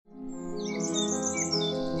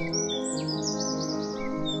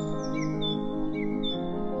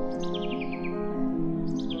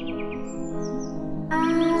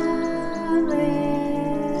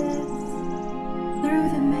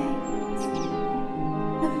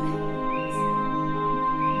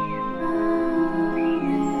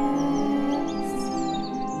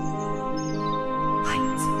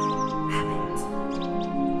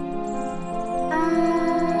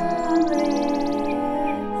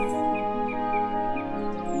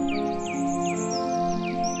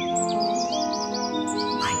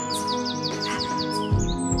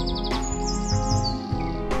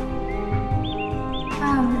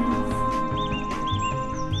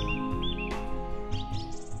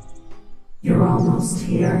You're almost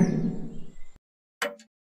here.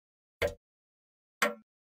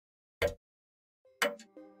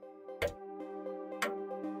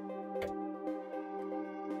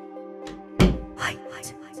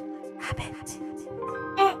 Rabbit.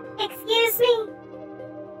 Excuse me?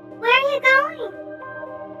 Where are you going?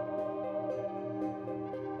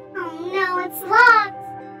 Oh no, it's locked.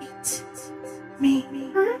 Eat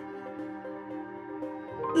me. Huh?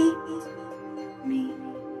 Eat me. Eat me.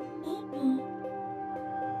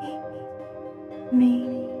 Eat me.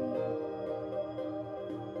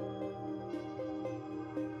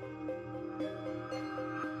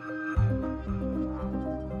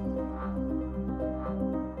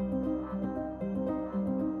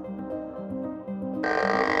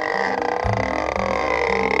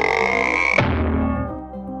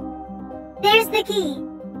 There's the key.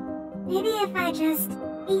 Maybe if I just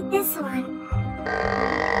eat this one.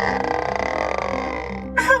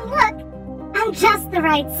 Oh look! I'm just the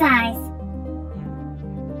right size.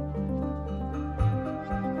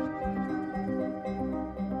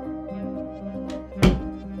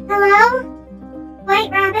 Hello?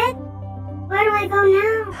 White Rabbit? Where do I go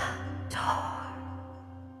now?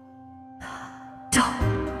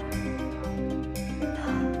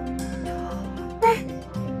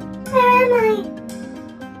 Where am I?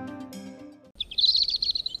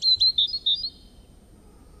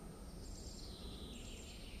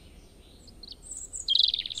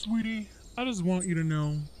 Sweetie, I just want you to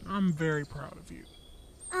know I'm very proud of you.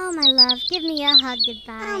 Oh, my love, give me a hug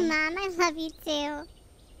goodbye. Oh, Mom, I love you too.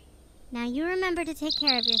 Now you remember to take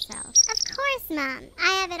care of yourself. Of course, Mom.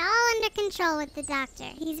 I have it all under control with the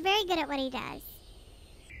doctor. He's very good at what he does.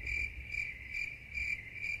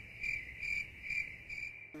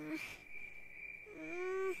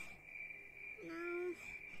 No.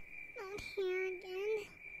 Not here again.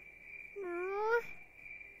 No.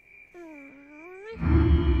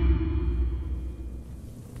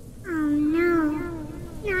 Oh no.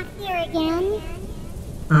 Not here again.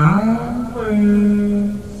 Alice,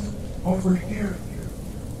 over here.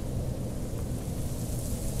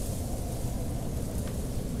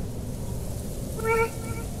 Where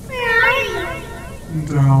are you?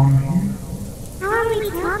 Down here. How are we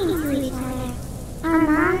talking to each other? Our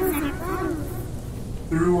moms are close.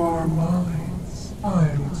 Through our minds,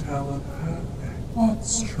 I'm telepathic.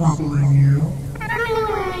 What's troubling you? I don't know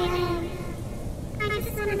where I am. I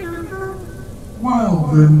just want to go home. Well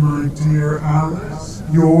then, my dear Alice,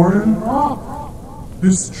 you're in luck.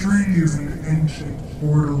 This tree is an ancient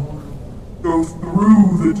portal. Go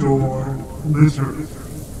through the door, literally,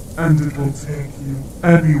 and it will take you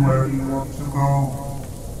anywhere you want to go.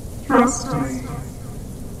 Trust me.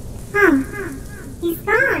 He's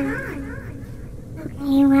gone.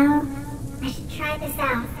 Okay, well, I should try this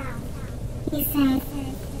out. He says,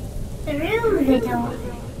 through the door.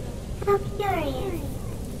 How curious.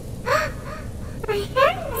 My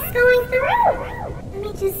hand is going through. Let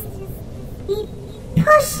me just keep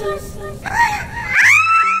pushing.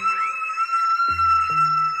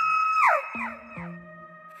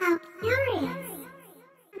 How curious.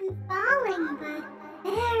 I'm falling, but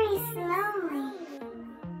very slowly.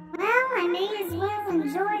 Well, I may as well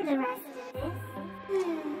enjoy the rest of this.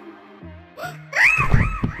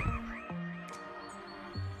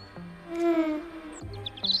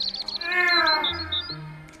 Ow.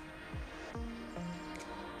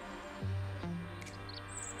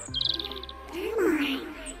 Am I?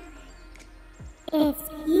 It's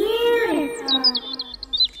beautiful.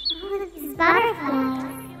 All of these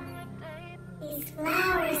butterflies. These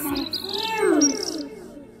flowers are huge.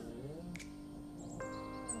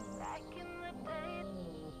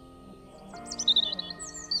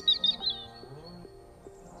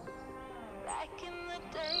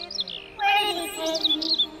 Where did he take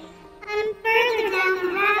me? I'm further down the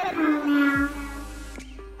rabbit hole now.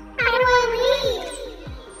 How do I leave?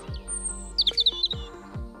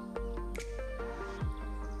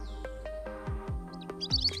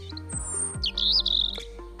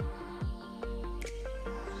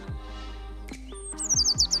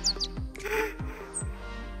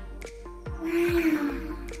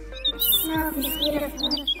 Wow, the smoke is beautiful.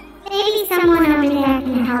 Maybe someone over there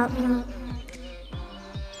can help me.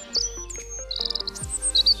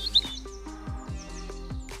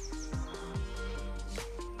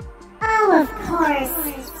 Oh, of course.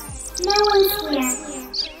 No one's here.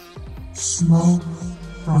 Smoke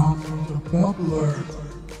from the bubbler.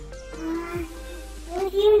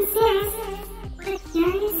 If you insist, what a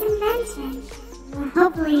curious invention. Well,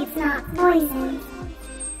 hopefully it's not poison.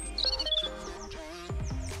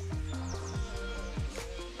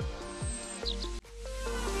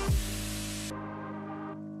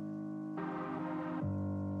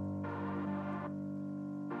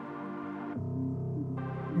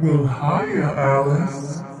 Well, hiya,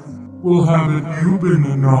 Alice. Well, haven't you been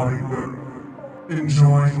a naughty girl?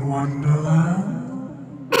 Enjoying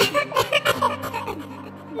Wonderland?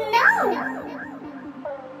 No!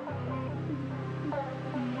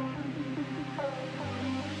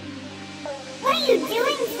 What are you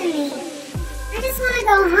doing to me? I just want to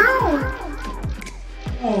go home.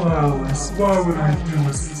 Oh, Alice, why would I do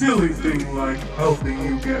a silly thing like helping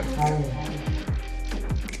you get home?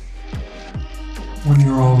 When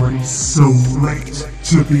you're already so late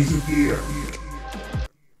to be here.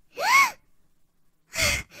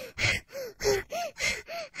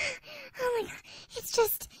 Oh my god, it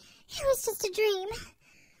was just a dream.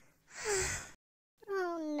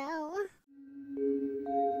 Oh no.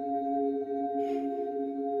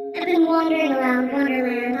 I've been wandering around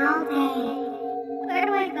Wonderland all day. Where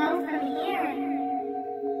do I go from here?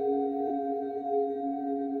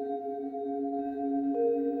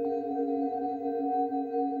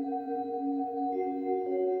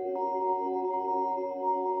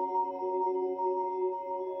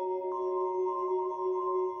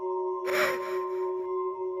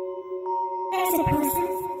 There's a person.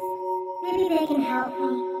 Maybe they can help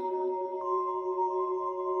me.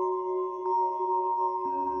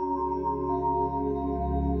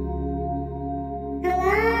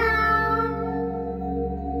 Hello?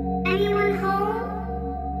 Anyone home?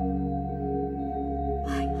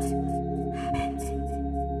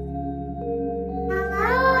 Hello?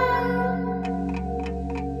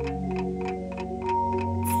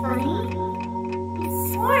 It's funny. I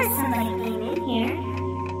swore somebody came in here.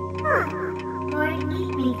 Huh. Or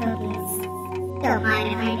eat me cookies. Don't mind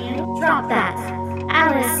if I do. Drop that.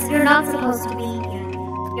 Alice, you're not supposed to be here.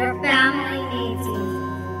 Your family needs you.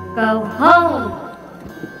 Go home.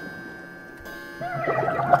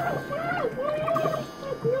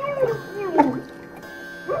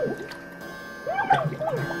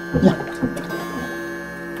 Yeah.